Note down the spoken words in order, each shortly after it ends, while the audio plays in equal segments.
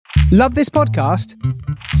Love this podcast?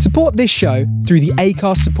 Support this show through the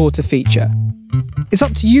Acast supporter feature. It's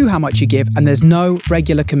up to you how much you give, and there's no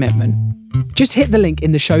regular commitment. Just hit the link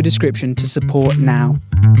in the show description to support now.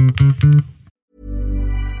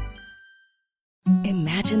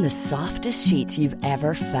 Imagine the softest sheets you've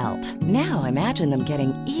ever felt. Now imagine them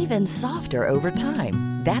getting even softer over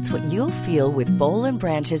time. That's what you'll feel with Boll &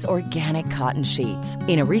 Branch's organic cotton sheets.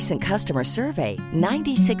 In a recent customer survey,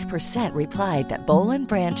 96% replied that Boll &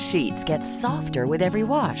 Branch sheets get softer with every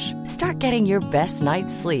wash. Start getting your best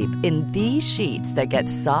night's sleep in these sheets that get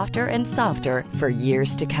softer and softer for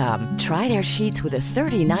years to come. Try their sheets with a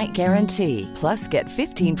 30-night guarantee. Plus, get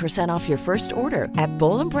 15% off your first order at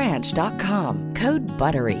bollandbranch.com. Code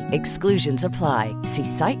BUTTERY. Exclusions apply. See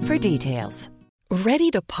site for details.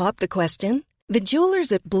 Ready to pop the question? The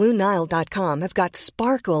jewelers at BlueNile.com have got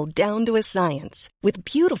sparkle down to a science with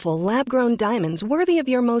beautiful lab-grown diamonds worthy of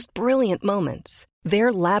your most brilliant moments.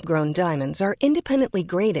 Their lab-grown diamonds are independently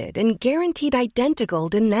graded and guaranteed identical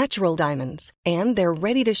to natural diamonds, and they're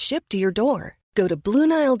ready to ship to your door. Go to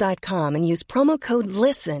BlueNile.com and use promo code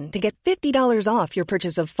LISTEN to get $50 off your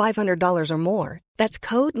purchase of $500 or more. That's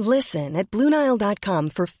code LISTEN at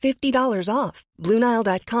BlueNile.com for $50 off.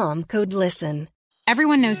 BlueNile.com, code LISTEN.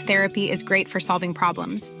 Everyone knows therapy is great for solving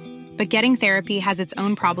problems, but getting therapy has its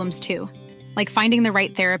own problems too, like finding the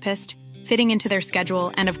right therapist, fitting into their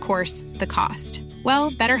schedule, and of course, the cost.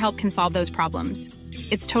 Well, BetterHelp can solve those problems.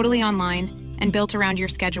 It's totally online and built around your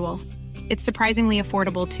schedule. It's surprisingly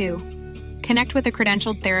affordable too. Connect with a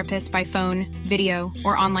credentialed therapist by phone, video,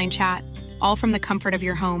 or online chat, all from the comfort of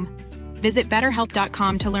your home. Visit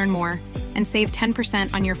BetterHelp.com to learn more and save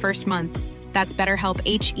 10% on your first month. That's BetterHelp,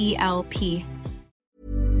 H-E-L-P.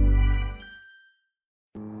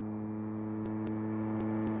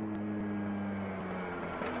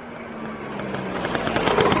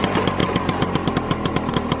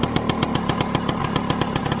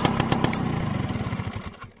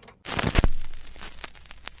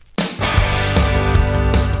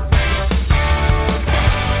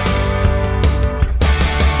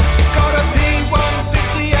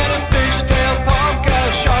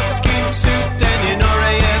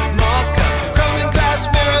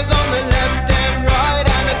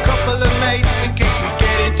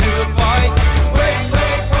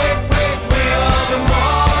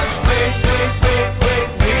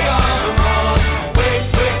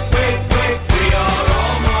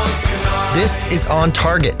 This is On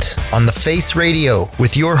Target on The Face Radio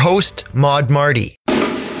with your host, Marty.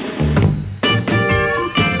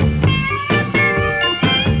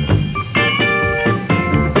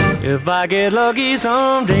 If I get lucky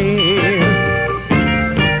someday,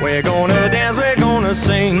 we're gonna dance, we're gonna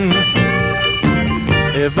sing.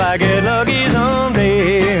 If I get lucky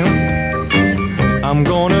someday, I'm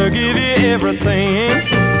gonna give you everything.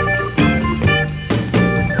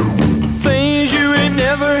 Things you ain't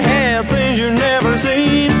never had, things you've never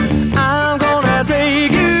seen. I'm gonna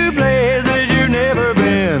take you places you've never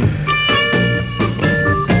been.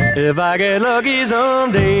 If I get lucky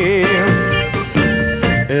someday,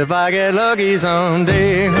 if I get lucky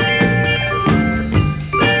someday,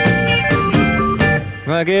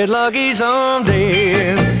 I get lucky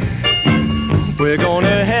someday, we're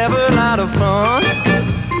gonna have a lot of fun.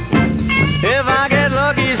 If I get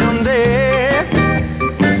lucky someday,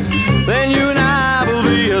 then you and I will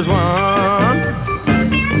be as one.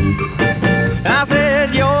 I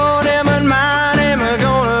said your name and my name are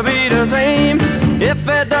gonna be the same. If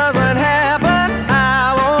it doesn't happen,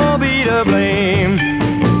 I won't be to blame.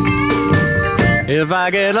 If I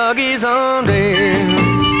get lucky someday,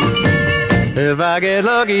 if I get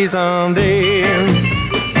lucky someday.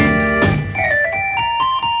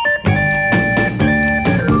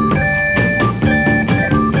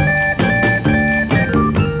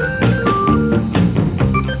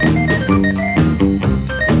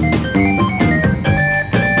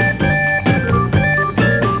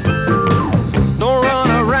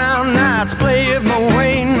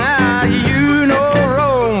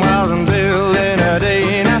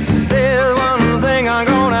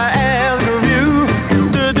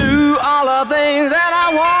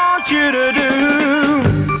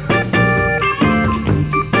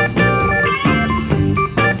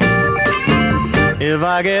 If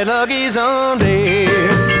I get lucky someday,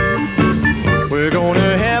 we're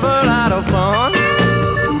gonna have a lot of fun.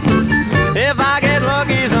 If I get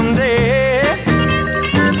lucky someday,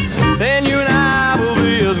 then you and I will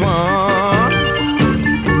be as one.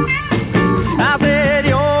 I said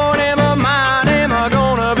your name and my name are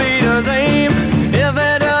gonna be the same. If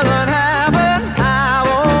it doesn't happen, I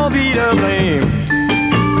won't be to blame.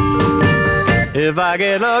 If I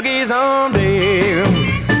get lucky someday,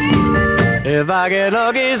 if I get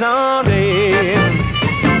lucky someday.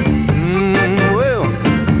 Well,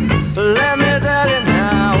 let me tell you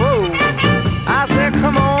now, whoa. I said,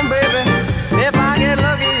 come on, baby, if I get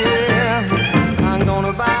lucky, yeah, I'm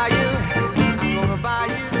gonna buy you the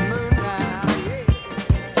moon now,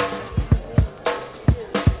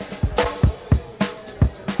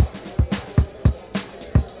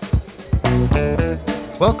 Yeah.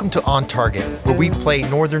 Welcome to On Target, where we play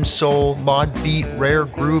Northern Soul, mod beat, rare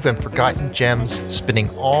groove, and forgotten gems,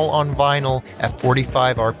 spinning all on vinyl at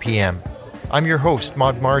 45 RPM. I'm your host,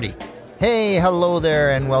 Mod Marty. Hey, hello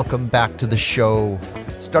there, and welcome back to the show.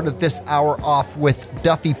 Started this hour off with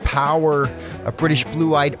Duffy Power, a British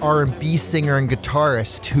blue-eyed R&B singer and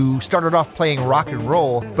guitarist who started off playing rock and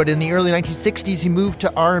roll, but in the early 1960s he moved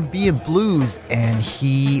to R&B and blues, and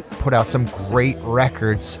he put out some great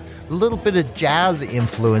records. A little bit of jazz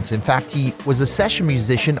influence. In fact, he was a session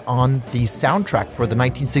musician on the soundtrack for the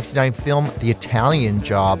 1969 film The Italian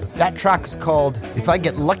Job. That track is called If I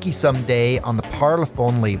Get Lucky Someday on the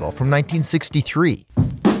Parlophone label from 1963.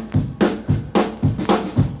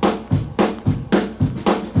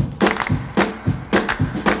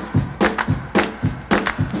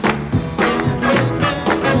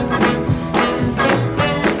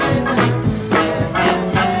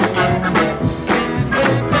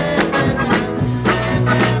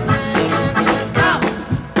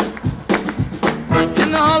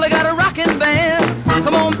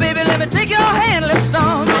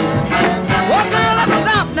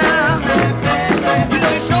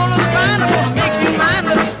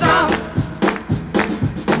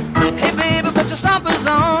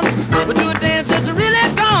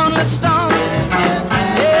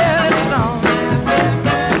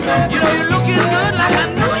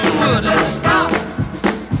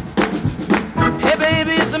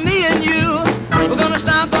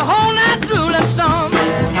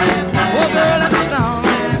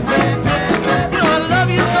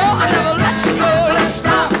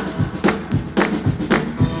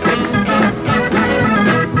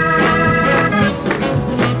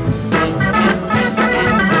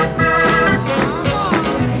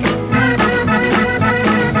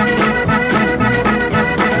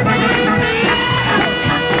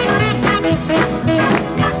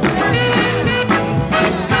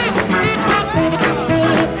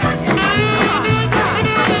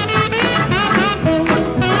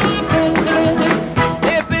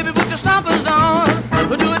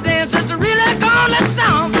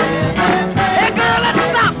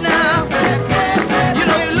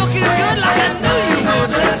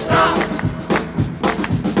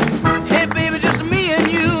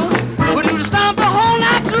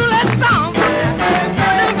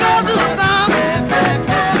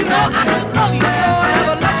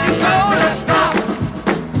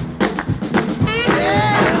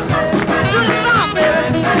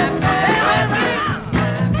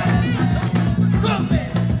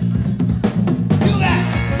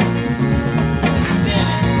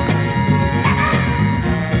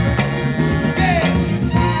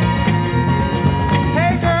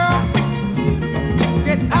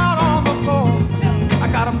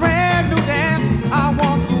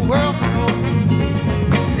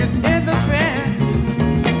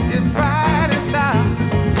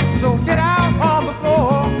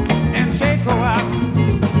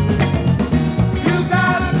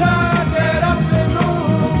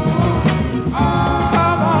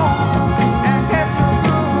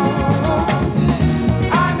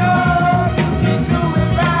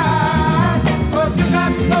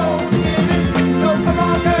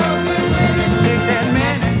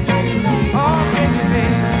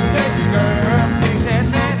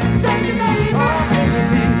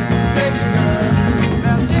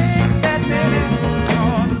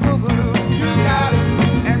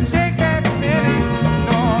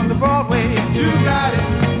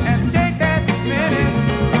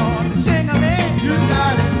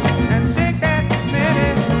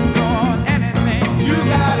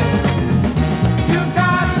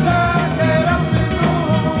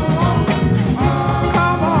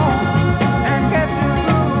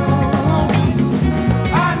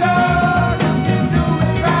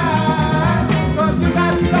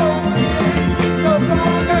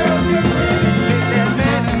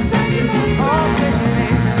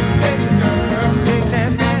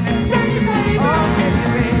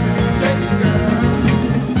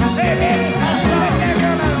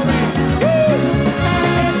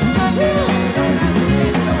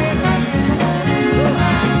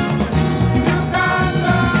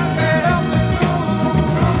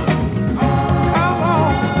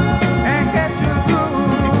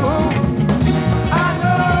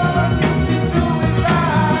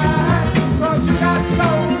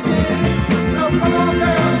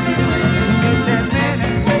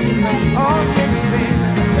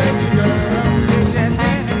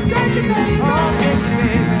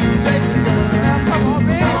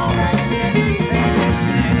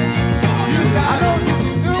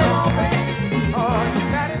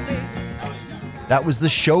 That was the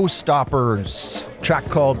Showstoppers. A track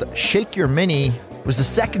called Shake Your Mini was the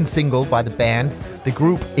second single by the band. The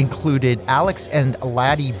group included Alex and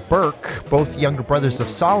Laddie Burke, both younger brothers of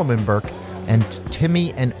Solomon Burke, and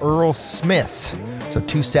Timmy and Earl Smith, so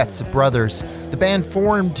two sets of brothers. The band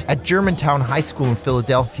formed at Germantown High School in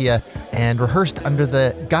Philadelphia and rehearsed under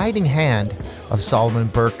the guiding hand of Solomon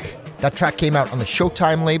Burke. That track came out on the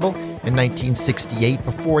Showtime label in 1968.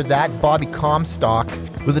 Before that, Bobby Comstock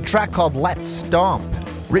with a track called Let's Stomp,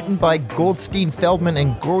 written by Goldstein, Feldman,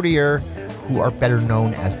 and Godier, who are better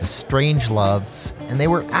known as the Strangeloves. And they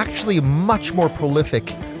were actually much more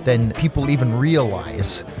prolific than people even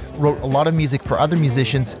realize. Wrote a lot of music for other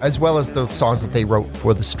musicians, as well as the songs that they wrote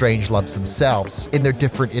for the Strangeloves themselves in their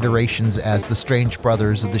different iterations as the Strange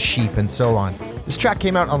Brothers of the Sheep and so on. This track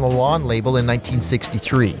came out on the Lawn label in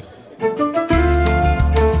 1963.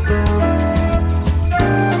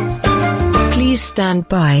 Please stand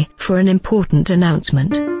by for an important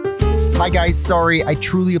announcement. Hi guys, sorry, I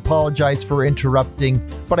truly apologize for interrupting,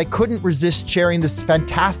 but I couldn't resist sharing this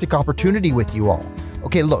fantastic opportunity with you all.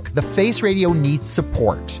 Okay, look, the Face Radio needs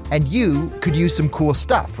support, and you could use some cool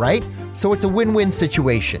stuff, right? So it's a win-win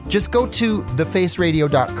situation. Just go to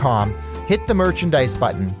thefaceradio.com, hit the merchandise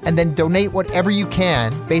button, and then donate whatever you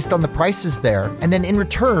can based on the prices there, and then in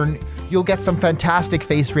return, you'll get some fantastic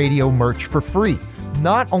Face Radio merch for free.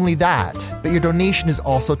 Not only that, but your donation is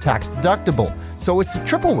also tax deductible, so it's a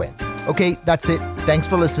triple win. Okay, that's it. Thanks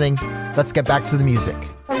for listening. Let's get back to the music.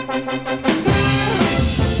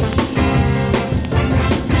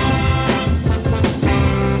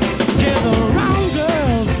 Gather around,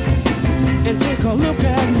 girls, and take a look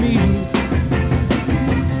at me.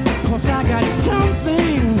 'Cause I got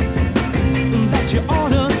something that you ought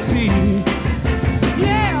to see.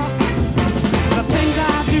 Yeah, the things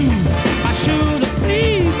I do, I should have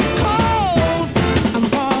pleased. 'Cause I'm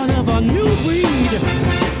part of a new breed.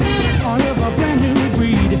 Part of a brand new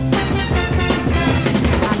breed.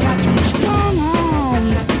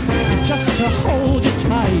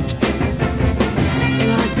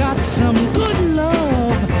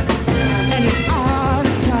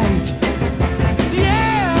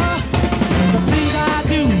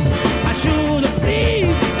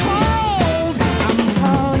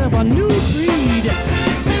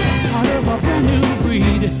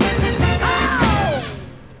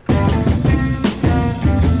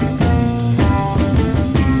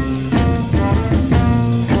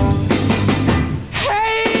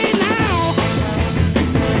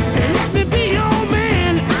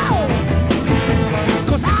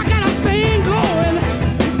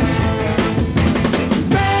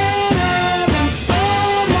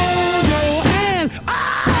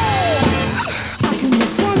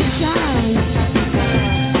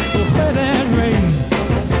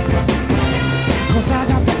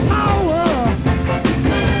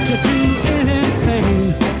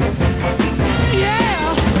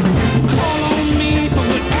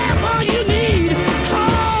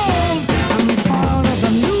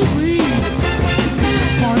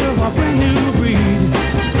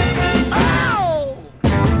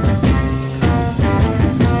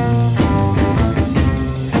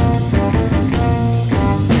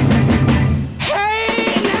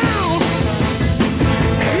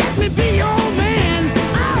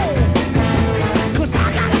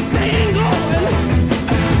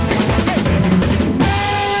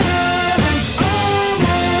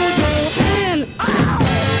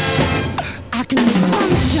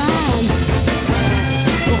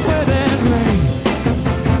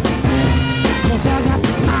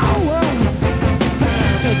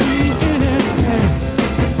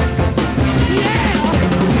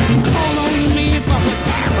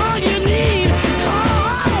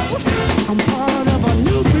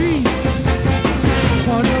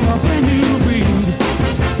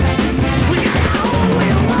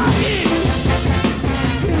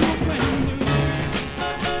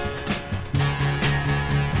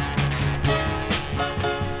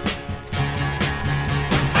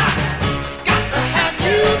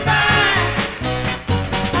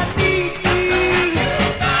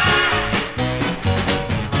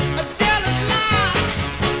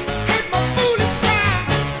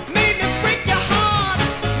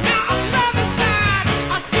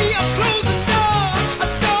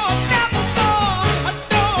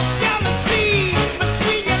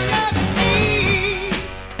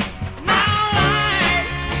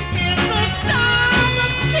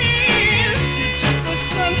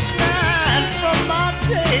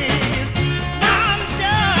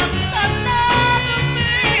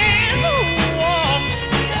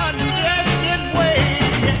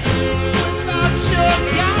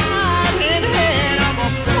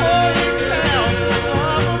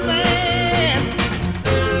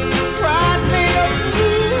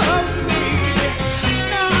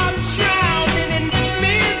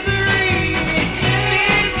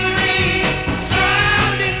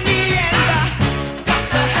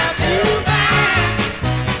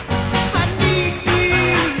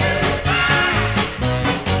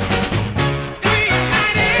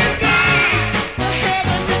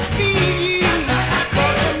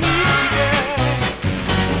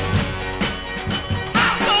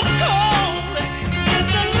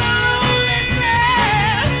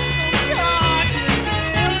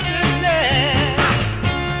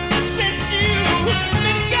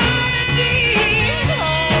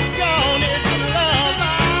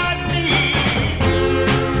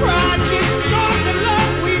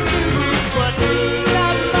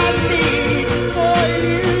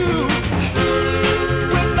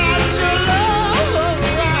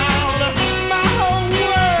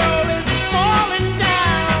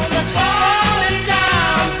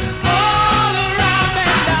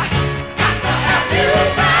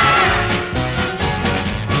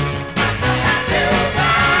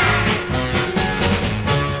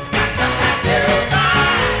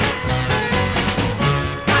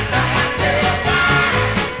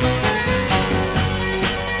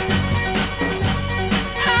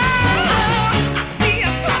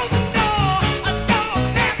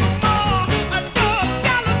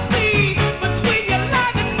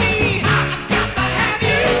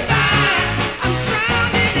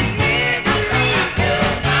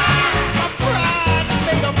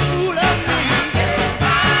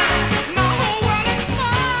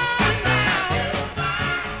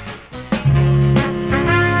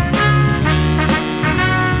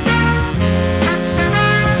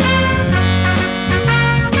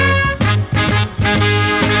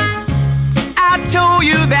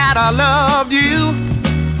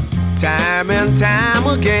 time and time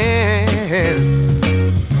again.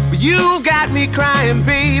 But you got me crying,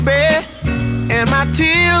 baby, and my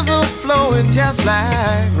tears are flowing just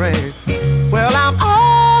like rain. Well, I'm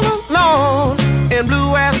all alone and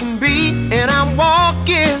blue as can be, and I'm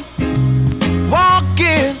walking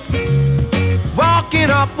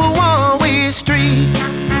up a one-way street.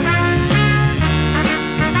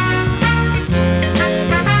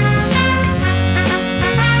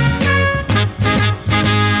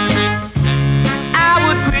 I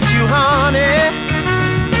would quit you, honey,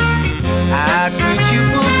 I'd quit you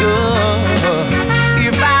for good.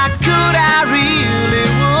 If I could, I really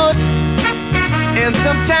would. And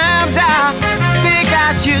sometimes I think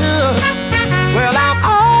I should. Well, I'm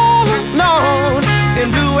all alone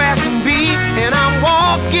and blue as can be, and I'm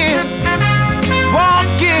walking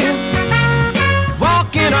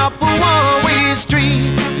up a one-way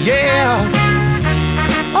street. Yeah.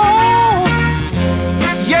 Oh,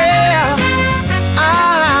 yeah.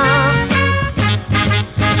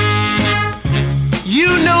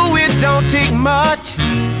 You know it don't take much.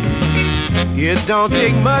 It don't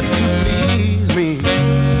take much to please me.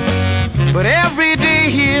 But every day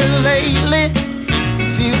here lately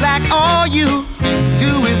seems like all you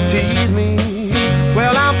do is tease me.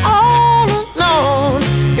 Well, I'm all alone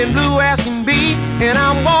and blue as can be, and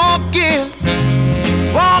I'm walking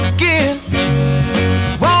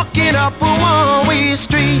up a one-way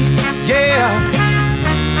street. Yeah.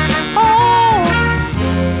 Oh,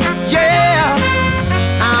 yeah.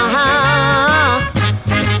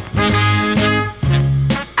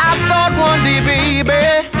 I thought one day, baby,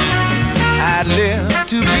 I'd live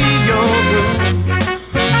to be your groom.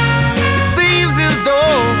 It seems as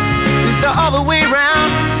though it's the other way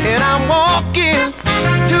round, and I'm walking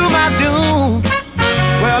to my doom.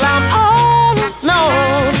 Well, I'm all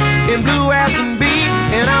alone and blue as can be,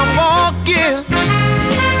 and I'm walking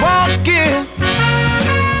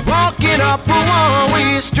up a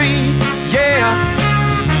one-way street. Yeah.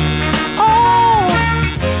 Oh,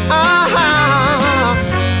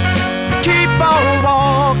 keep on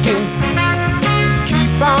walking,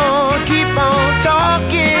 keep on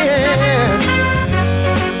talking.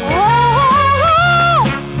 Oh,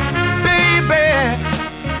 baby,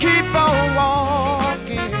 keep on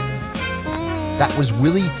walking. That was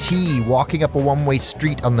Willie T walking up a one-way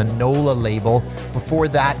street on the NOLA label. Before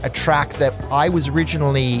that, a track that I was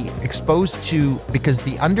originally exposed to because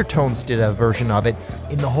the Undertones did a version of it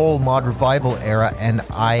in the whole mod revival era, and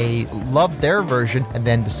I loved their version and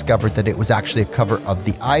then discovered that it was actually a cover of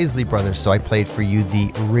the Isley Brothers. So I played for you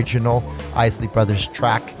the original Isley Brothers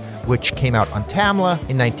track, which came out on Tamla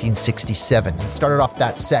in 1967, and started off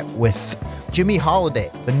that set with Jimmy Holiday,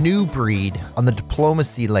 The New Breed, on the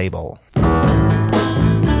Diplomacy label.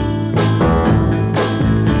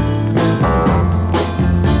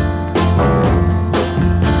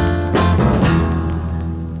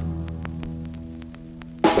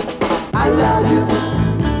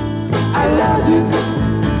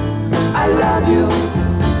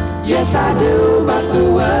 Yes, I do, but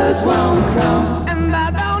the words won't come. And I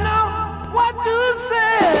don't know what to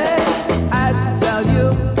say. I should tell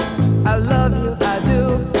you, I love you, I do.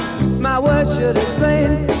 My words should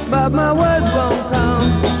explain, but my words won't come.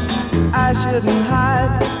 I shouldn't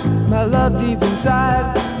hide my love deep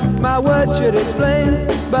inside. My words should explain,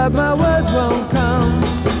 but my words won't come.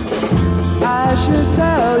 I should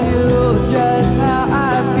tell you just how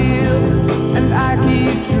I feel, and I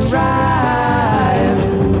keep trying.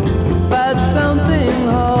 But something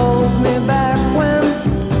holds me back when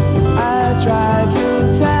I try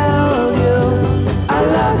to tell you I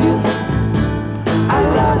love you, I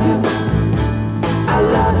love you, I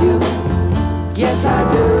love you. Yes, I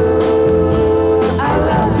do. I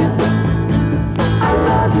love you, I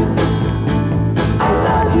love you, I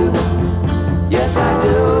love you. Yes, I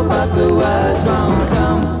do, but the words won't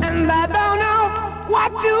come. And I don't know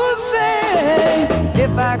what to say.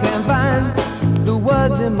 If I can find the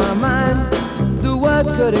words in my mind, the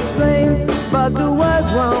words could explain, but the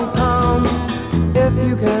words won't come. If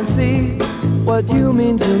you can see what you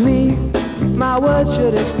mean to me, my words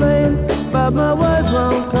should explain, but my words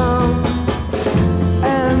won't come.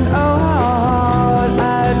 And oh, how hard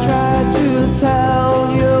I try to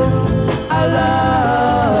tell you I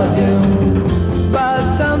love you, but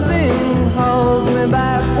something holds me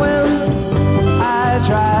back when I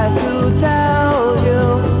try to tell you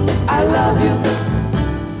I love you,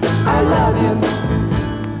 I love you,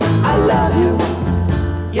 I love you.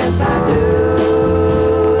 Yes, I do.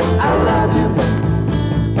 I love you,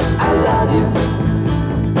 I love you,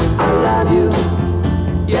 I love you.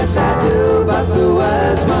 Yes, I do, but the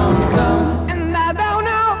words won't come. And I don't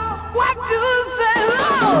know what to say,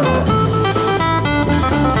 Lord.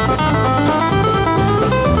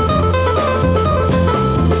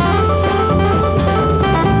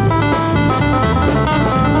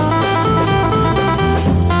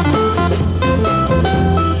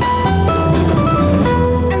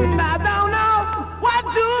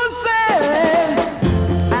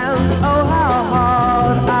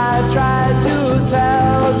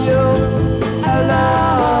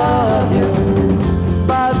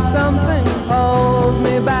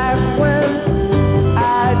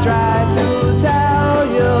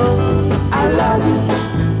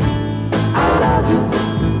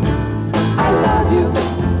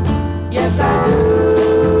 Yes, I do.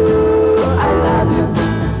 I love you.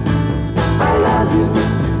 I love you.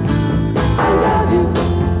 I love you.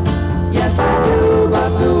 Yes, I do. But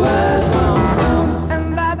the words won't come.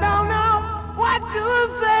 And I don't know what to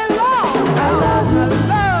say, Lord. I love you.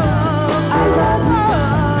 I love you.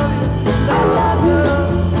 I love you.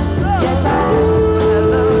 Yes, I do.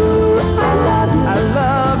 I love you. I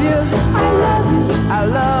love you. I love you. I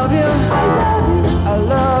love you. I love you. I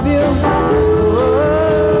love you. Yes, I do.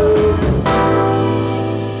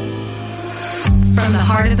 From the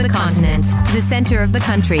heart of the continent, the center of the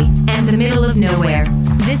country, and the middle of nowhere,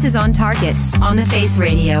 this is On Target on the Face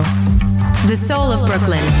Radio. The soul of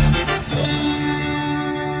Brooklyn.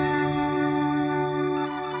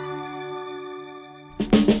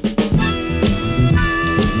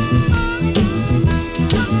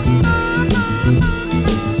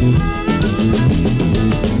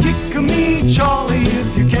 Kick me, Charlie,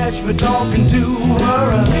 if you catch me talking to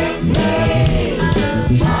her. Kick me,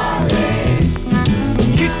 Charlie.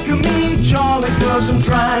 Kick me, Charlie, 'cause I'm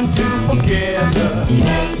trying to forget her.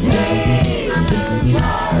 Kick me,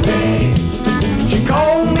 Charlie. She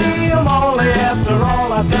called me a Molly after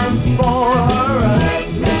all I've done for her. Kick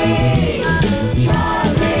me,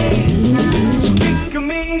 Charlie. So kick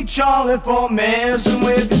me, Charlie, for messing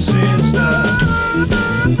with your sister.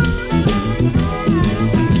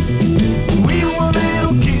 We were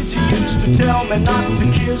little kids, you used to tell me not to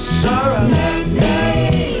kiss her. Kick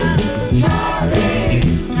me, Charlie.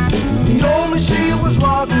 You told me she was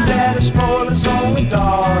rotten, daddy spoiled his only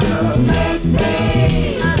daughter. Kick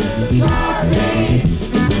me, Charlie.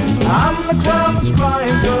 I'm the clown that's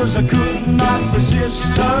crying 'cause I could not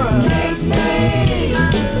resist her. Kick me,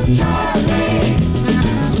 Charlie.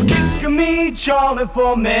 So kick me, Charlie,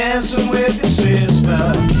 for messing with your sister.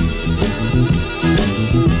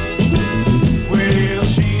 Well,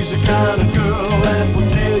 she's the kind of girl that will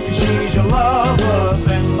tell you she's your lover,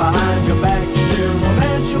 then behind your back she'll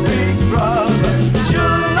romance your big brother.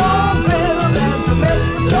 Should've known better than to mess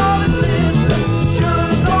with Charlie's sister.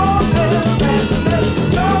 Should've known better than to mess with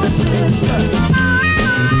Charlie's sister.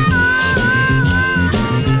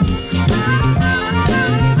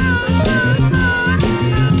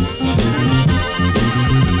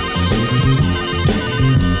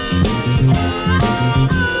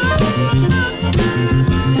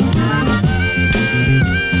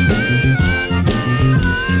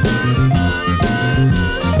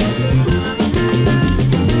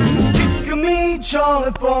 Kick me,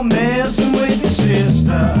 Charlie, for messing with your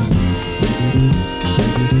sister.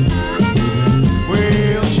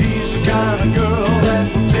 Well, she's the kind of girl that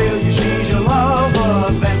will tell you she's your lover,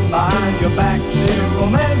 then behind your back she'll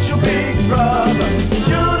romance your big brother.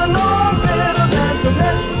 Should've known better than to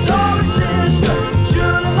mess with Charlie's sister.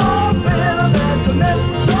 Should've known better than to mess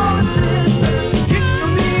with Charlie's sister. Kick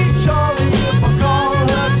me, Charlie, if I call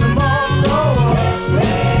her tomorrow. Kick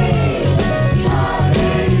me,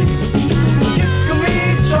 Charlie. Kick me,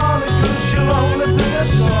 Charlie, 'cause she'll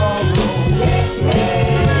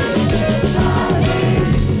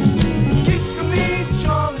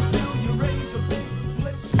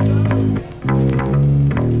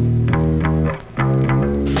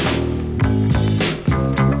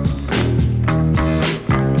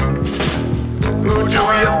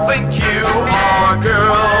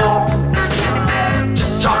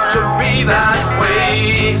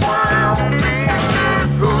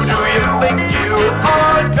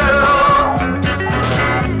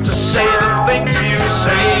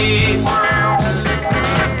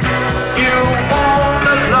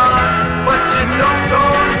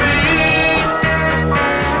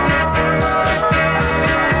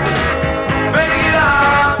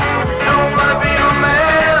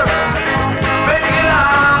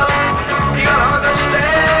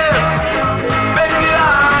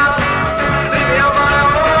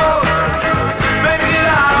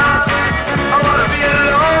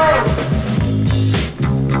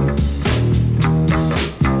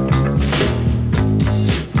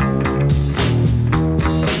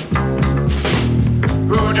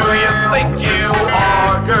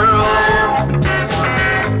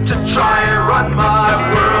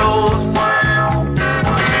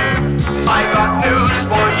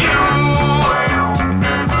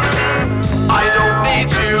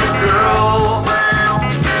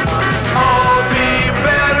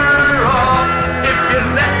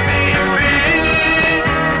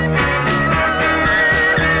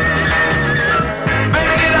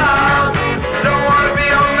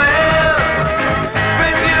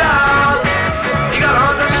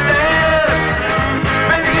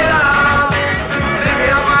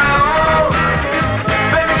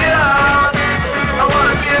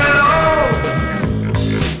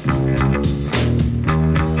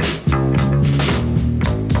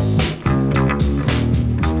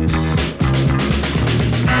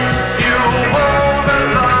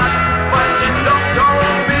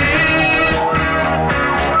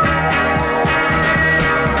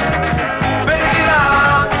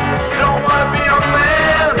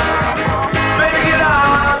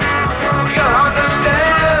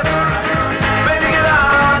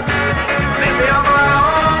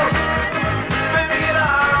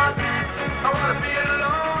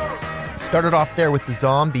Started off there with the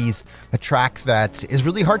Zombies, a track that is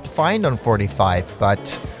really hard to find on 45,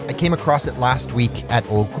 but I came across it last week at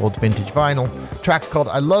Old Gold Vintage Vinyl. The track's called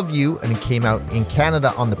I Love You, and it came out in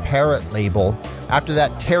Canada on the Parrot label. After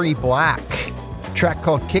that, Terry Black, a track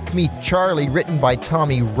called Kick Me Charlie, written by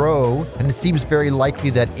Tommy Rowe, and it seems very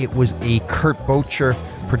likely that it was a Kurt Bocher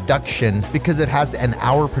production because it has an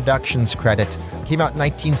Hour Productions credit. It came out in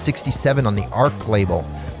 1967 on the Arc label.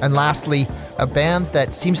 And lastly, a band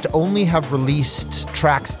that seems to only have released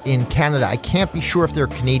tracks in Canada. I can't be sure if they're a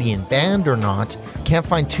Canadian band or not. Can't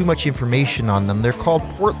find too much information on them. They're called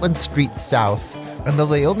Portland Street South. And though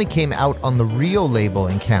they only came out on the Rio label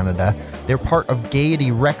in Canada, they're part of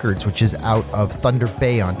Gaiety Records, which is out of Thunder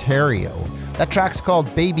Bay, Ontario. That track's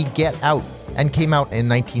called Baby Get Out and came out in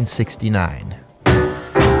 1969.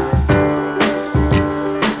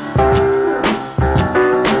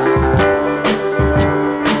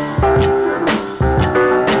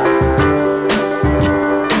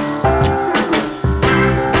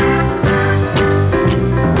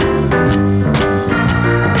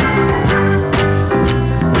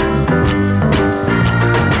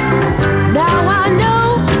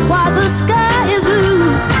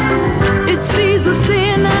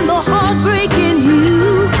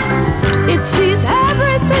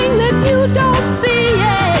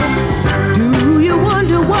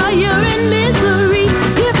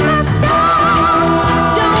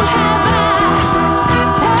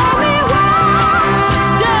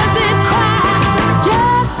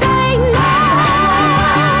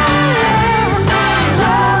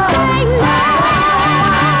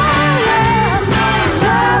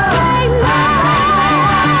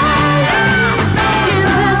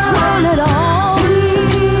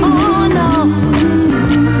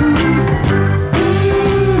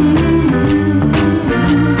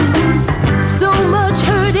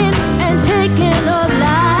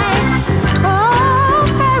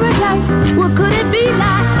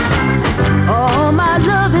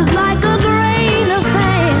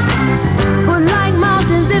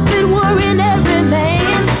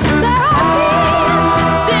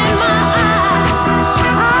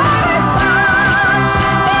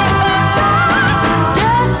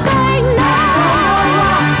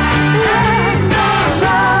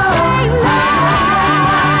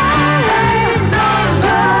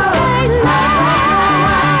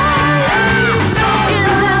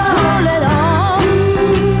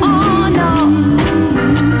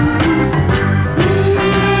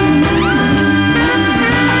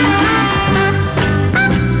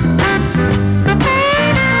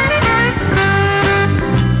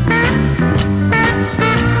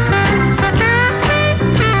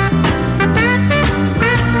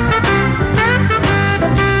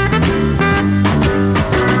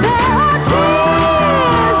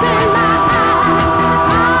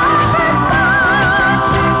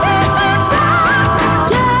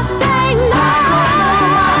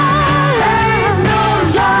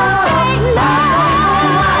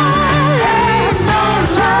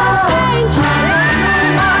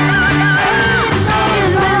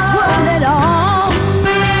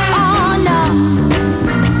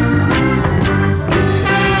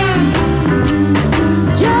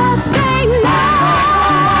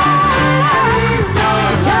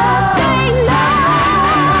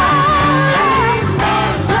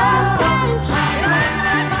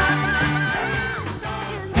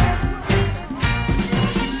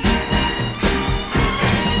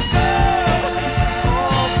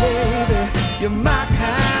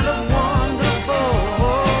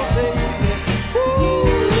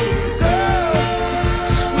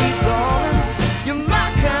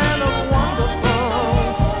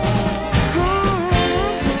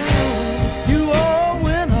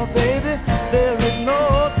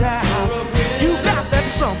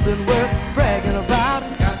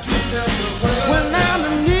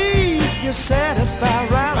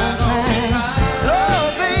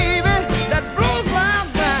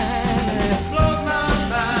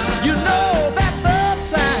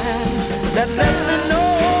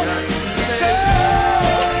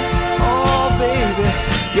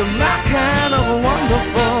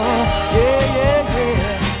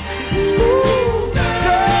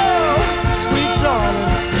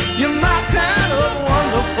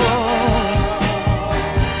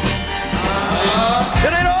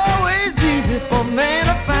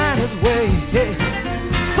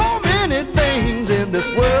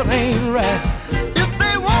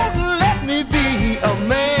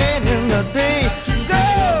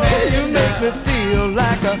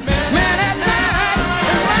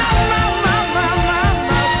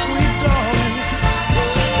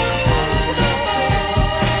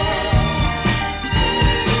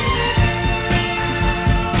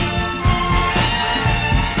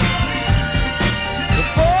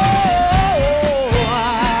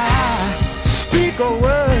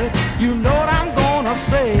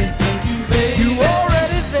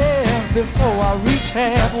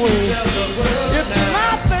 halfway. It's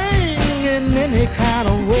my thing in any kind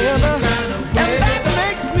of weather, and that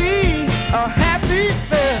makes me a happy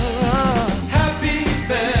fella. Happy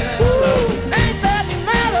fella. Ooh, ain't that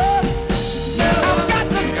mellow? I've got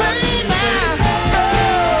to say now,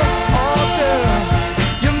 girl, oh girl,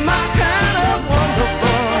 you're my kind of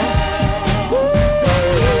wonderful. Ooh,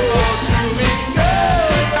 to me,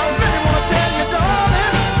 girl, I really wanna tell you,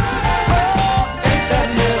 darling, oh, ain't that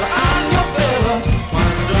mellow? I'm your fella.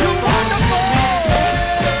 You're wonderful.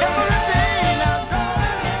 Every day now,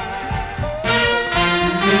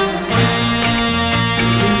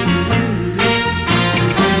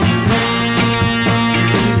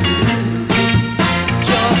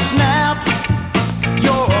 just snap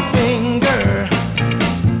your finger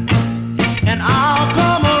and I'll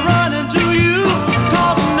come a-running to you,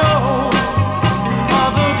 'cause no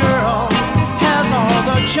other girl has all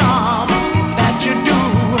the charms that you do.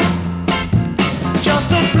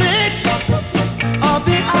 Just a flick of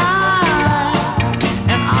the eye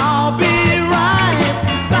and I'll be right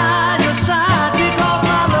beside your side, because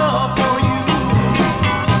my love for you,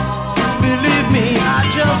 believe me, I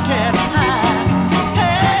just can't hide.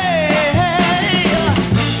 Hey, hey.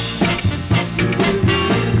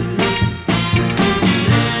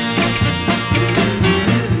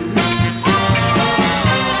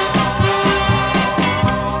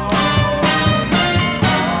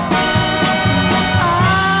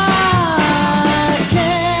 I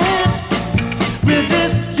can't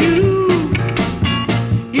resist you,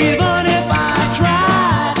 even if I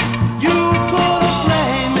try. You put a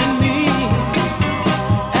flame in me,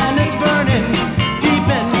 and it's burning deep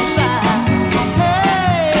inside.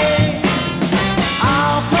 Hey,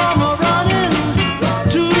 I'll come a-running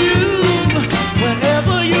to you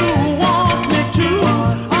whenever you want me to.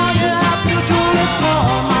 All you have to do is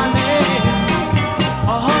call my name.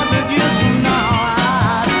 100 years from now,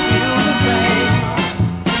 I'd feel the same.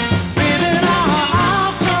 Baby, now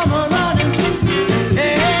I'll come a-running to you.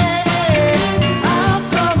 Hey, I'll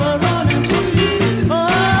come a-running to you. Oh,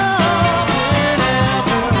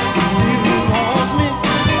 whenever you want me,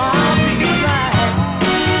 I'll be right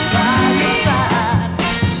by your side.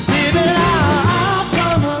 Baby, now I'll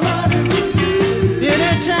come a-running to you.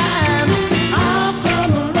 Anytime I'll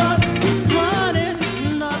come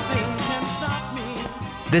a-running, nothing can stop me.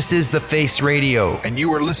 This is The Face Radio, and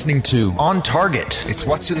you are listening to On Target. It's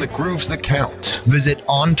what's in the grooves that count. Visit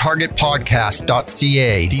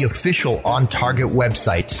ontargetpodcast.ca, the official On Target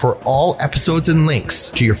website, for all episodes and links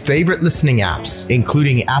to your favorite listening apps,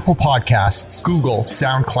 including Apple Podcasts, Google,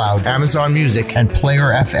 SoundCloud, Amazon Music, and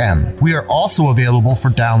Player FM. We are also available for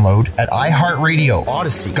download at iHeartRadio,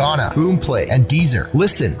 Odyssey, Ghana, Boomplay, and Deezer.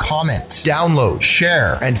 Listen, comment, download,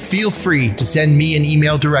 share, and feel free to send me an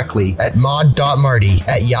email directly at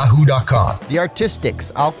mod.marty@yahoo.com. The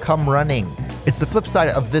Artistics, I'll Come Running. It's the flip side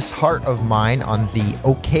of This Heart of Mine on the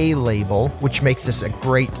OK label, which makes this a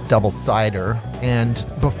great double-sider. And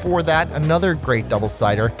before that, another great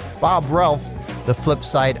double-sider, Bob Ralph, the flip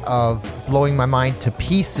side of Blowing My Mind to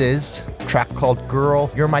Pieces, a track called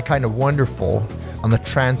Girl, You're My Kind of Wonderful, on the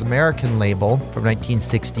Trans-American label from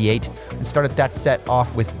 1968. And started that set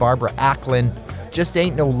off with Barbara Acklin, Just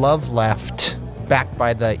Ain't No Love Left, backed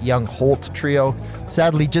by the Young Holt Trio.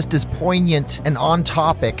 Sadly, just as poignant and on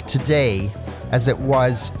topic today as it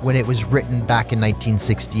was when it was written back in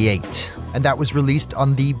 1968. And that was released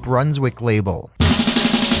on the Brunswick label.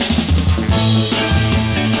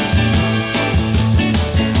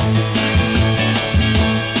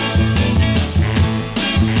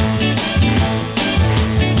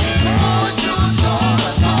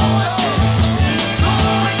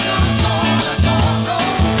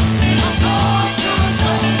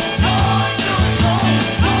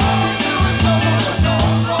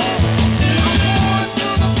 Going to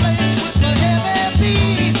the place with the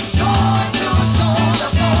heavy beat, going to the soul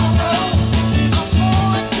of go-go.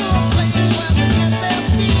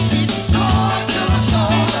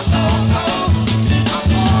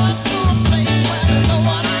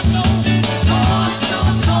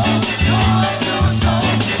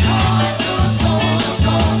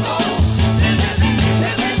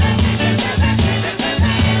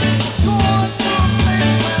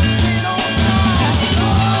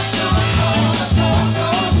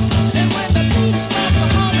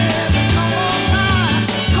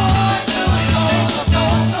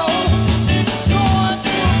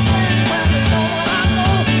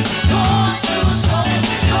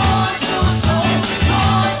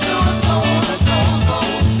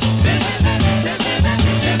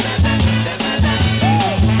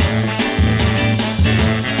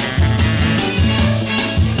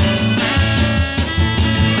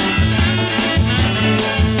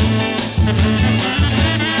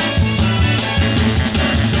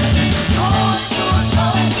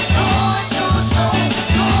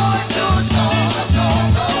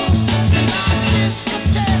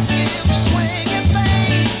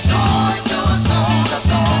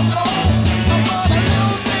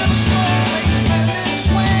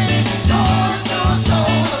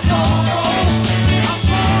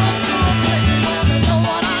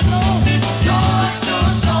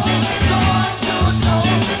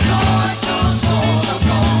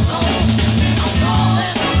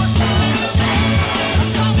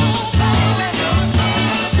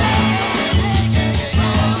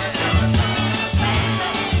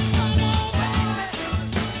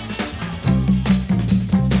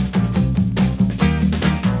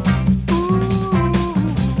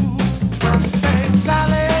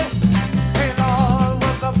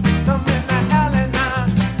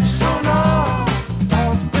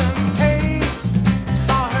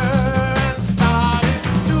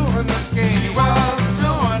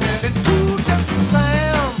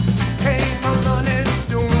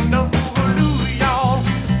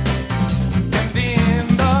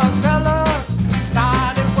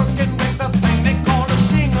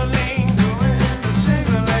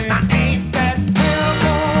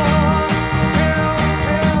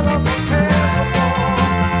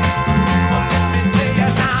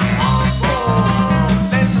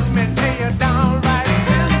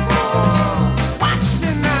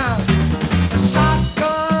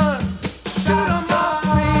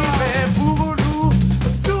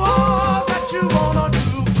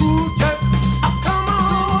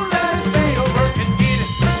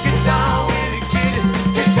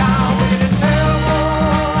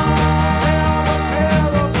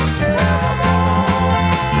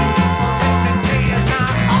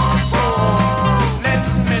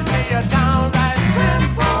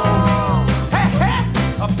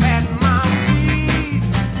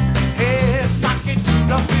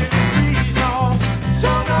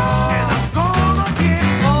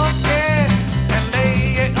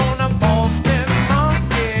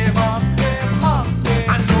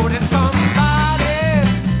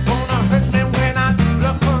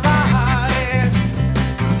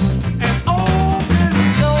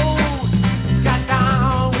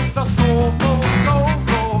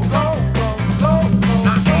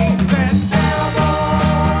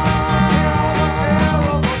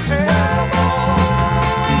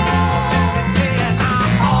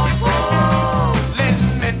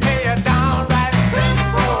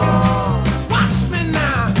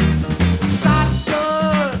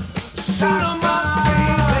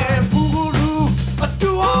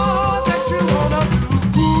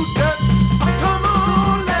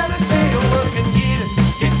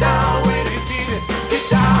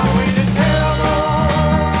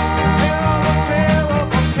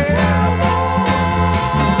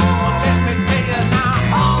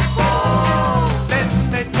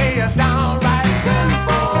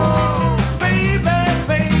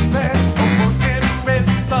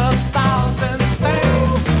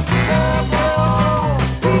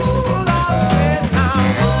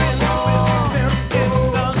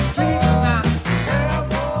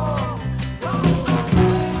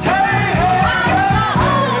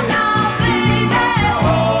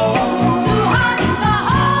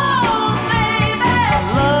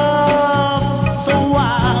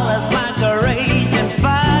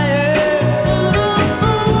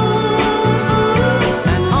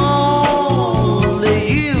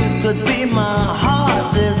 could be my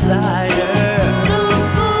heart desire.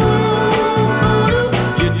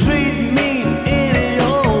 You treat me in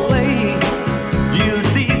your way, you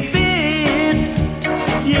see fit,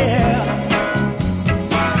 yeah.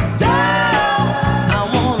 Now I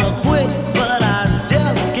wanna quit, but I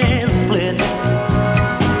just can't split.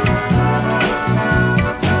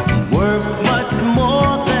 Worth much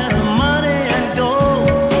more than money and gold,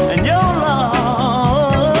 and your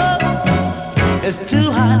love is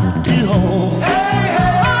too hot to hold.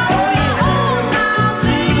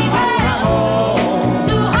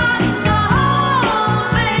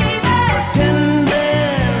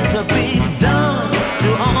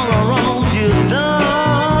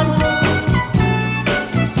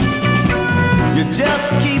 Just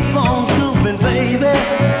keep on goofing, baby.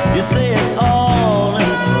 You say it's all in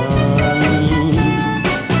fun.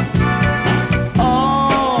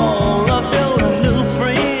 All of your new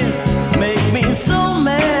friends make me so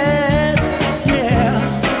mad, yeah.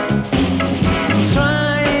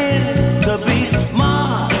 Trying to be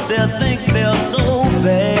smart, they'll think they're so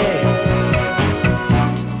bad.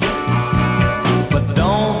 But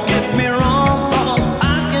don't get me wrong, 'cause I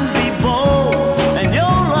can be bold, and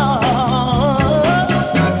your love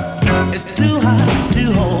is too hot to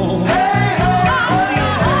hold. Hey, oh,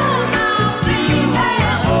 yeah. It's too hot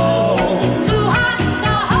to hold. Too hot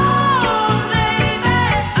to hold, baby.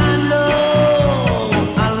 I know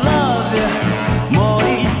I love you more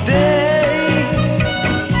each day,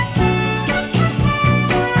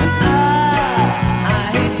 and I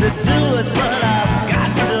hate to do it, but I've got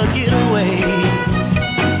to get away.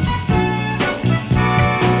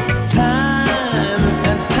 Time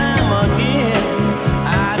and time again, I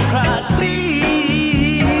cried,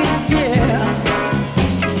 please, yeah.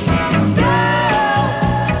 Now,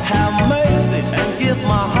 have mercy and give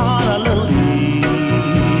my heart a little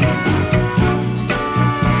ease.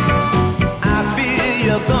 I fear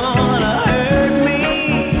you're gonna hurt me.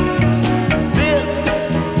 This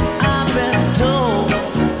I've been told.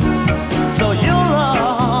 So your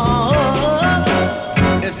love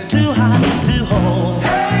is too hot to hold.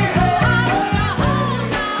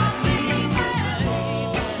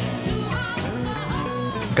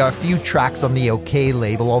 Got a few tracks on the OK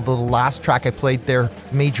label, although the last track I played there,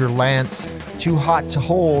 Major Lance, Too Hot to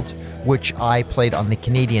Hold, which I played on the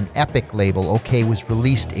Canadian Epic label. OK was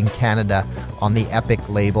released in Canada on the Epic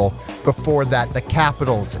label. Before that, the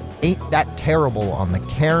Capitals, Ain't That Terrible on the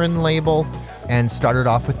Karen label, and started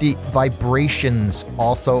off with the Vibrations,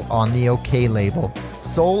 also on the OK label.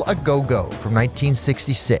 Soul A Go-Go from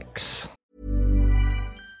 1966.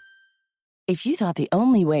 If you thought the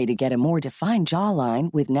only way to get a more defined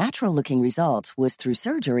jawline with natural-looking results was through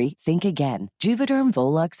surgery, think again. Juvederm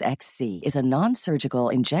Volux XC is a non-surgical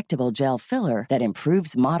injectable gel filler that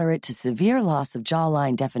improves moderate to severe loss of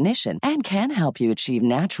jawline definition and can help you achieve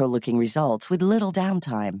natural-looking results with little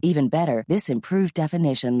downtime. Even better, this improved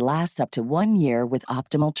definition lasts up to 1 year with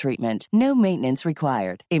optimal treatment. No maintenance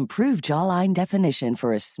required. Improve jawline definition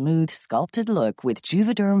for a smooth, sculpted look with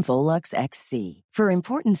Juvederm Volux XC. For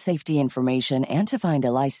important safety information and to find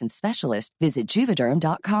a licensed specialist, visit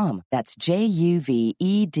Juvederm.com. That's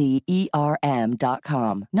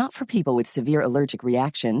JUVEDERM.com. Not for people with severe allergic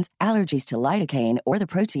reactions, allergies to lidocaine, or the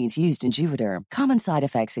proteins used in Juvederm. Common side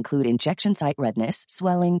effects include injection site redness,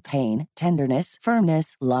 swelling, pain, tenderness,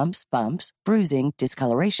 firmness, lumps, bumps, bruising,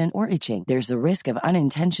 discoloration, or itching. There's a risk of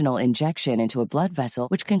unintentional injection into a blood vessel,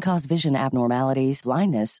 which can cause vision abnormalities,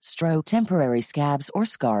 blindness, stroke, temporary scabs, or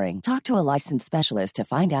scarring. Talk to a licensed specialist to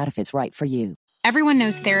find out if it's right for you. Everyone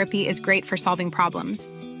knows therapy is great for solving problems,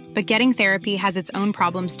 but getting therapy has its own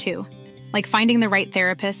problems too, like finding the right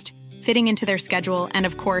therapist, fitting into their schedule, and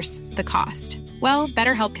of course, the cost. Well,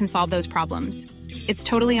 BetterHelp can solve those problems. It's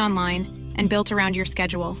totally online and built around your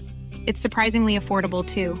schedule. It's surprisingly affordable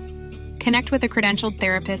too. Connect with a credentialed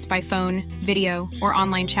therapist by phone, video, or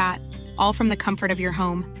online chat, all from the comfort of your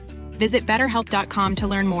home. Visit BetterHelp.com to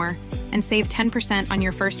learn more and save 10% on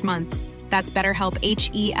your first month. That's BetterHelp,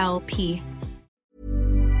 H-E-L-P.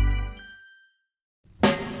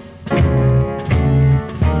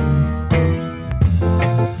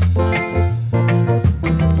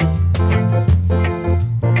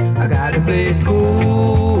 I gotta play it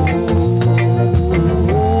cool.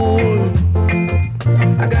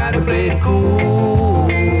 I gotta play it cool.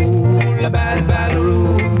 By the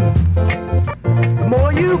rule. The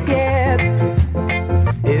more you get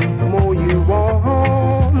is the more you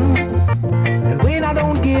want. And when I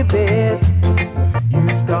don't give it,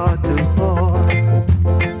 you start to pour.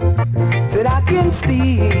 Said I can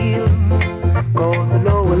steal, cause the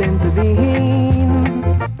law will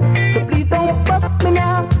intervene. So please don't fuck me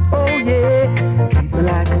now, oh yeah. Treat me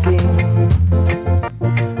like a king.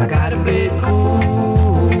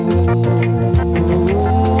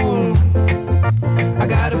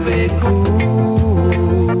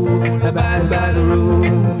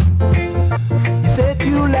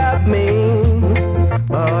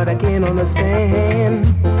 understand.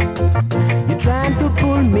 You're trying to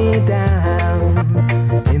pull me down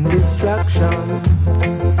in destruction.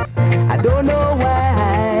 I don't know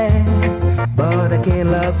why, but I can't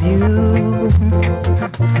love you.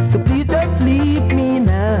 So please just leave me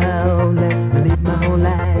now. Let me live my whole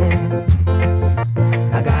life.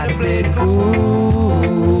 I gotta play it cool.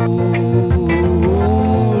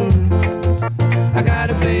 I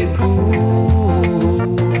gotta play it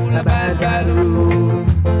cool. Abide by the rule.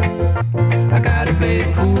 I gotta play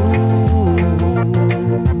it cool.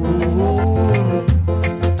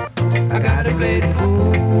 I gotta play it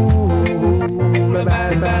cool.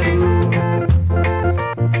 Abide by the rule.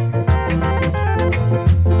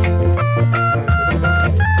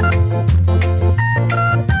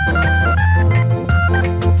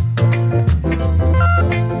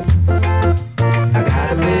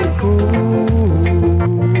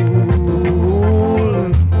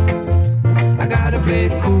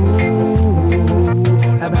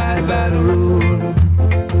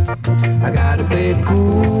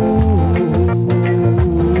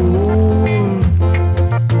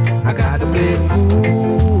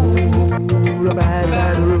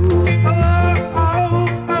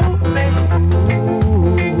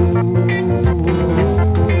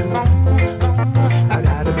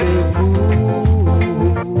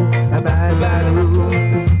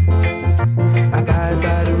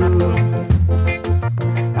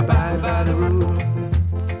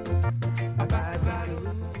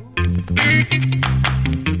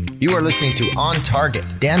 You are listening to On Target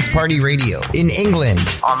Dance Party Radio in England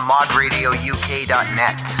on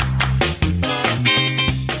modradiouk.net.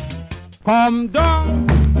 Come down,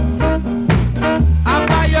 I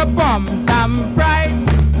buy your bum some pride,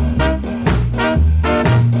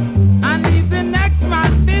 and leave the next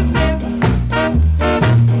man's business,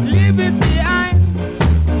 leave it behind.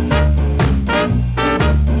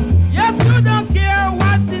 Yes, you don't care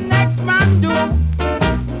what the next man do.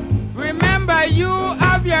 Remember, you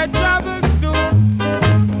have your troubles too.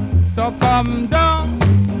 So come down,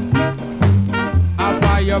 I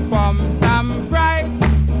buy your bum some pride.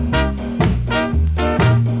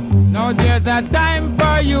 Now there's a time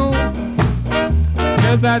for you,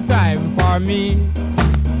 there's a time for me.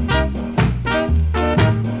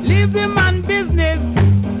 Leave the man business,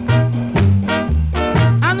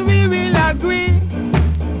 and we will agree.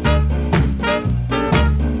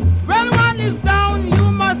 When one is down,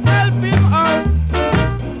 you must help him out.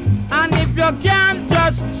 And if you can't,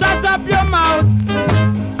 just shut up your mouth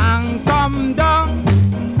and come down.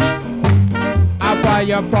 After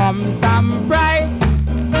you from some pride.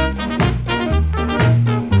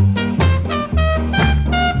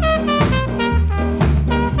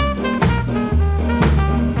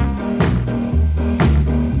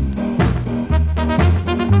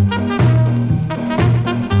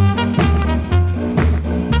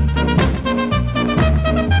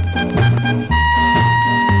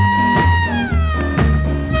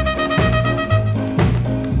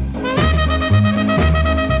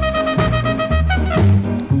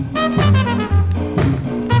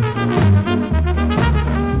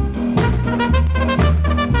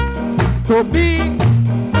 To be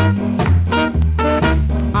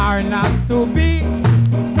or not to be,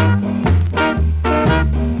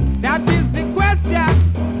 that is the question,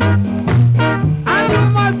 and you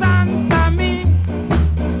must answer me.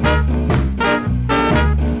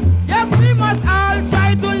 Yes, we must all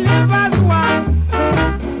try to live as one.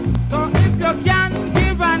 So if you can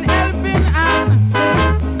give an helping hand,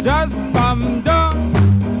 just come down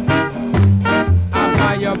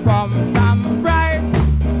after you from some pride.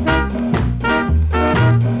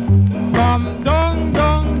 Come down,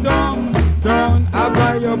 down, down, down,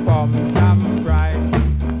 after you from some pride.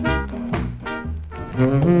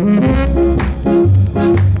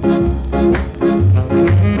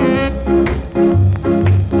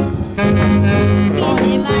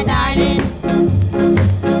 Only my darling,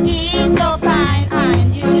 he's so fine,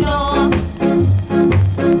 and you know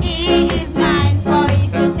he is mine. For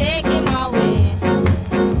if you take him away,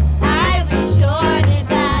 I will surely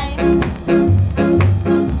die.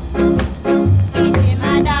 Only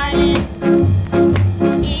my darling,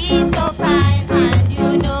 he's so fine, and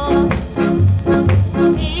you know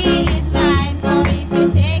he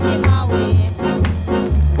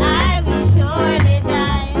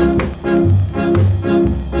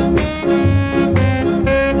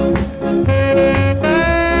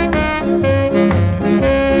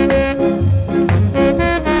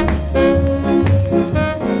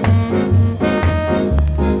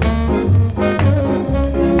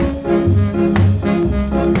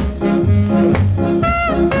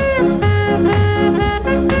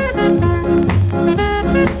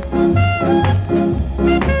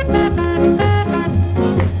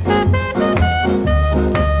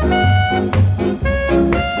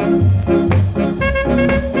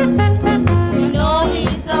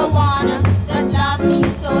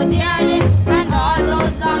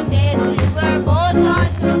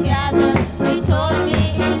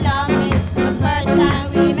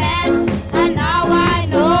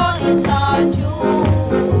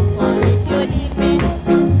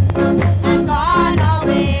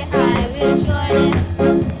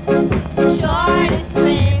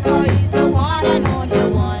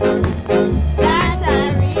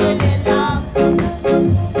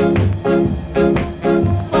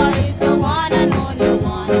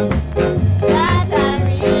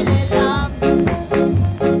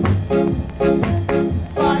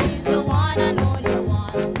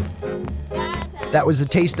was a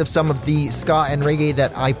taste of some of the ska and reggae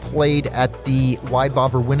that I played at the Why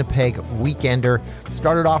Bother Winnipeg Weekender.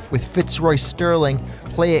 Started off with Fitzroy Sterling.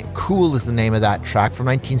 Play It Cool is the name of that track from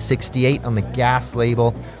 1968 on the Gas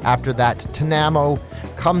label. After that, Tanamo,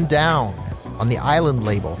 Come Down on the Island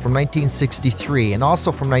label from 1963. And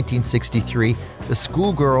also from 1963, the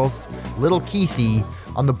Schoolgirls, Little Keithy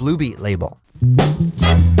on the Blue Beat label.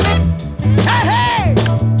 Hey, hey!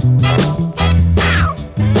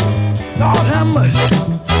 Lord have mercy.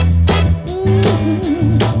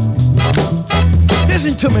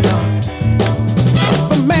 Listen to me now.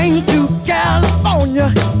 From Maine to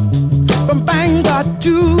California, from Bangor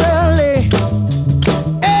to LA,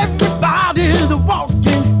 everybody's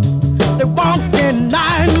walking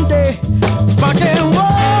night and day. Fucking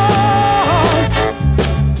walk.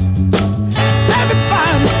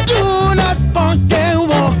 Everybody's doing that funky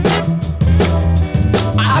walk.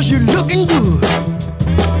 Are you looking good?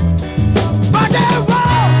 Fucking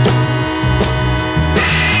walk.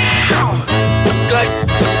 Good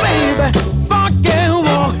baby, fucking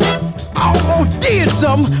walk. Almost did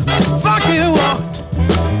something. Fucking walk.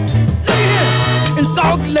 Look here in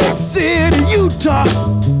Salt Lake City, Utah.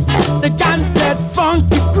 They got that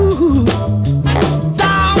funky groove.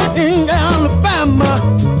 Down in Alabama,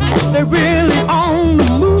 they really on the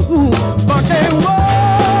move. Fucking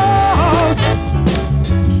walk.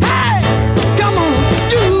 Hey, come on,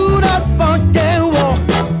 do that fucking walk.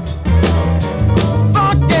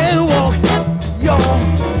 Fucking walk, yo.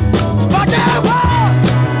 Fucking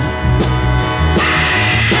walk.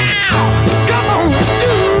 Come on,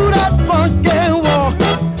 do that fucking walk.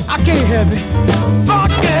 I can't help it.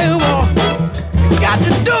 Fucking walk. You got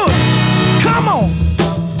to do it. Come on.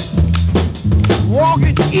 Walk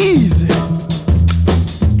it easy.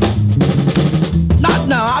 Not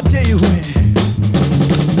now, I'll tell you when.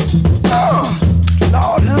 Oh,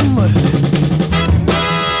 Lord have mercy.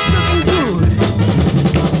 Looking good.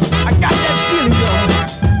 I got that feeling going.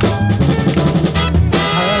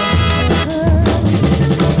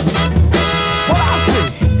 What I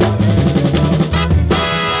say?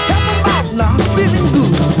 Help 'em out now, feeling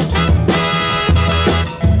good.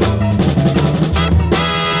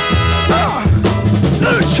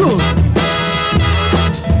 Little children.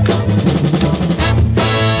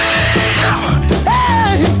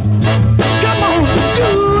 Hey, come on,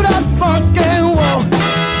 do that fucking walk.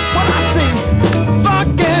 What I say,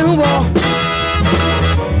 fucking walk.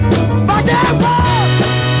 Fucking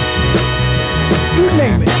walk. You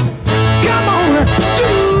name it. Come on,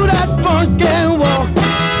 do that fucking walk.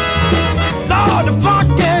 Lord, the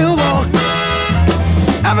fucking walk.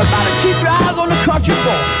 Everybody keep your eyes on the country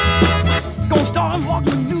boy. Gonna start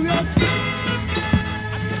walking in New York City.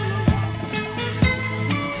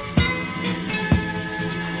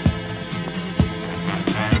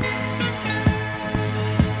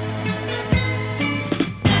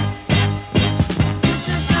 This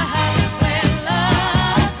is the house where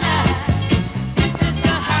love died. This is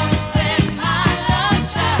the house where my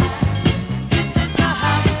love tried. This is the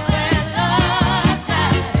house where love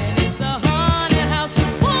died. And it's a haunted house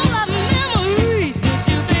full of memories since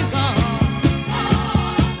you've been gone.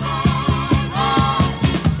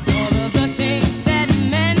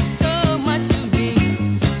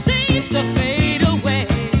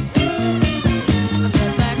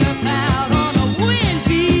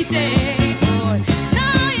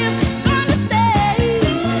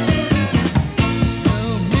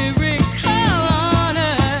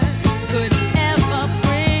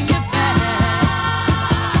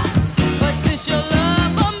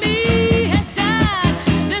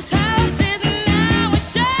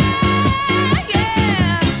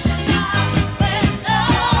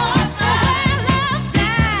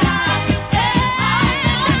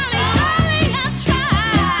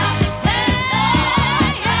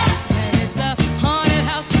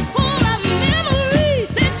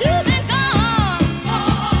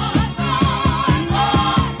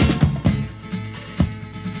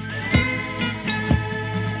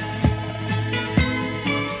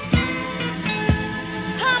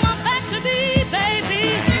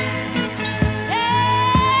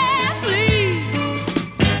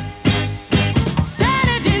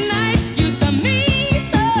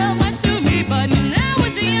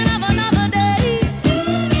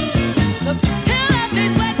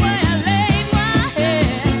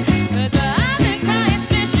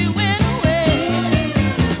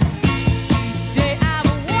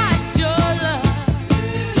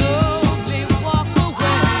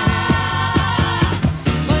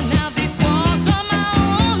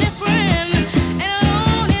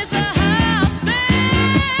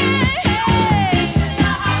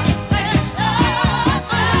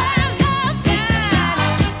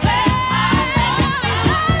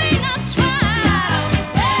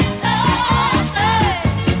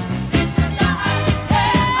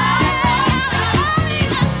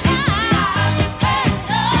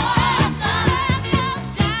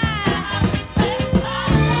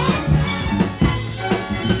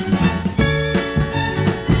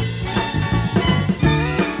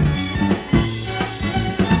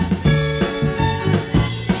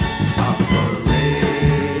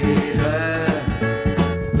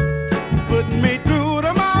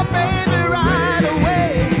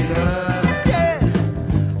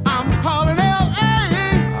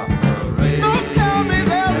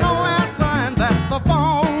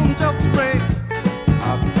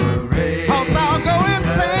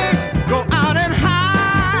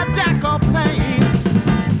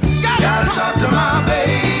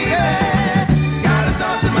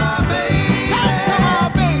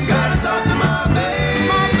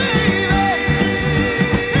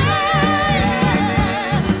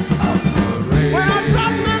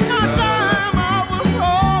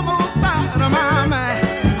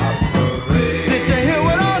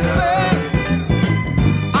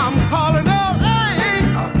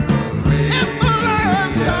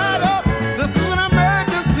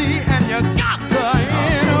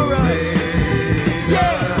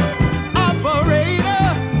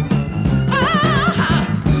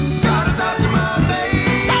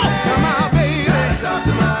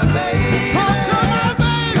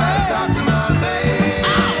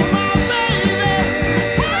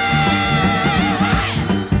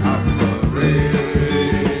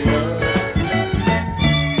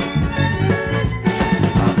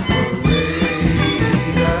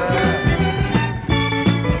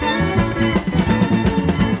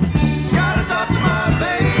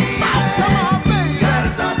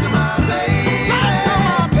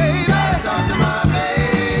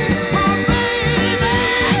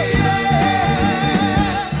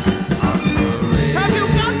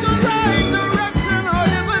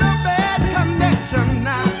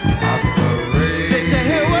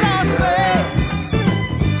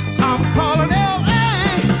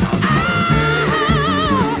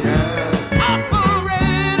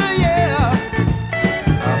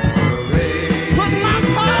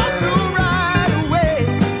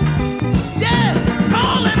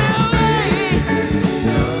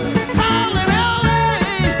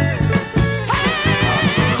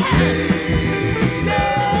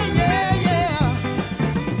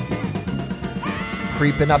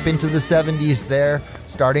 creeping up into the 70s there,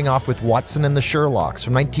 starting off with Watson and the Sherlocks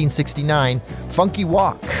from 1969, Funky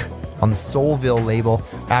Walk on the Soulville label.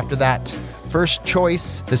 After that, First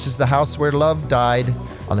Choice, This Is the House Where Love Died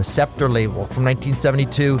on the Scepter label from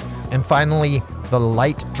 1972. And finally, The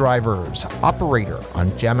Light Drivers, Operator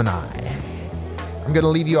on Gemini. I'm going to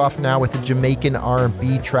leave you off now with a Jamaican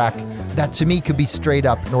R&B track that to me could be straight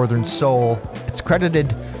up Northern Soul. It's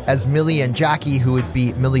credited as Millie and Jackie, who would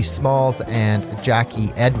be Millie Smalls and Jackie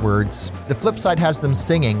Edwards. The flip side has them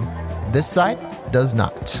singing. This side does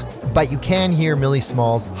not. But you can hear Millie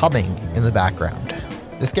Smalls humming in the background.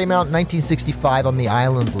 This came out in 1965 on the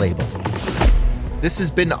Island label. This has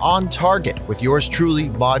been On Target with yours truly,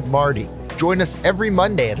 Mod Marty. Join us every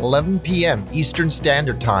Monday at 11 p.m. Eastern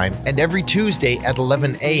Standard Time and every Tuesday at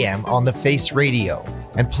 11 a.m. on The Face Radio.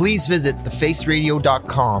 And please visit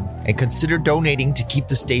thefaceradio.com and consider donating to keep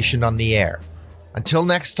the station on the air. Until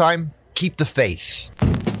next time, keep the faith.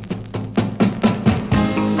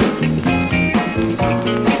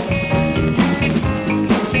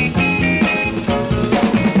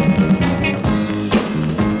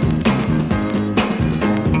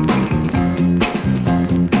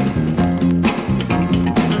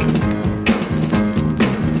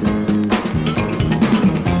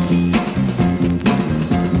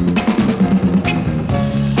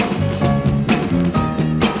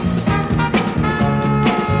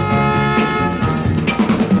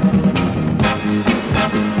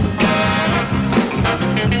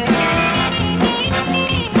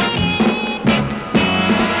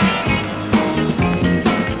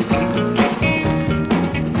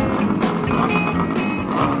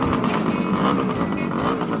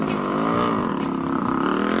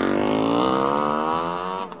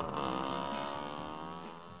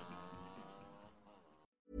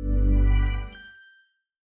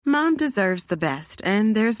 Mom deserves the best,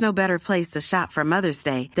 and there's no better place to shop for Mother's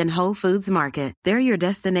Day than Whole Foods Market. They're your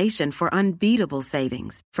destination for unbeatable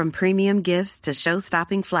savings, from premium gifts to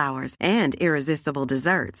show-stopping flowers and irresistible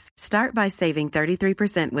desserts. Start by saving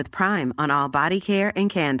 33% with Prime on all body care and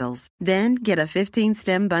candles. Then get a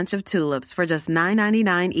 15-stem bunch of tulips for just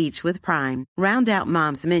 $9.99 each with Prime. Round out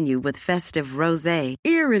Mom's menu with festive rosé,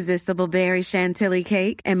 irresistible berry chantilly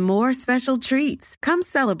cake, and more special treats. Come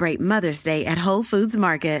celebrate Mother's Day at Whole Foods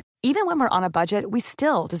Market. Even when we're on a budget, we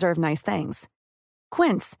still deserve nice things.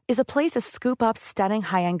 Quince is a place to scoop up stunning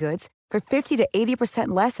high-end goods for 50 to 80%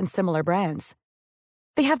 less than similar brands.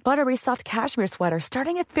 They have buttery soft cashmere sweaters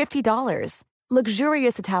starting at $50,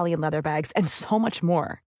 luxurious Italian leather bags, and so much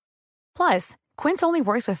more. Plus, Quince only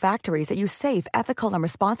works with factories that use safe, ethical, and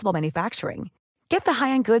responsible manufacturing. Get the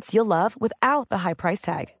high-end goods you'll love without the high price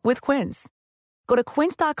tag with Quince. Go to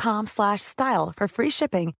quince.com/style for free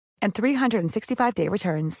shipping and 365-day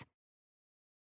returns.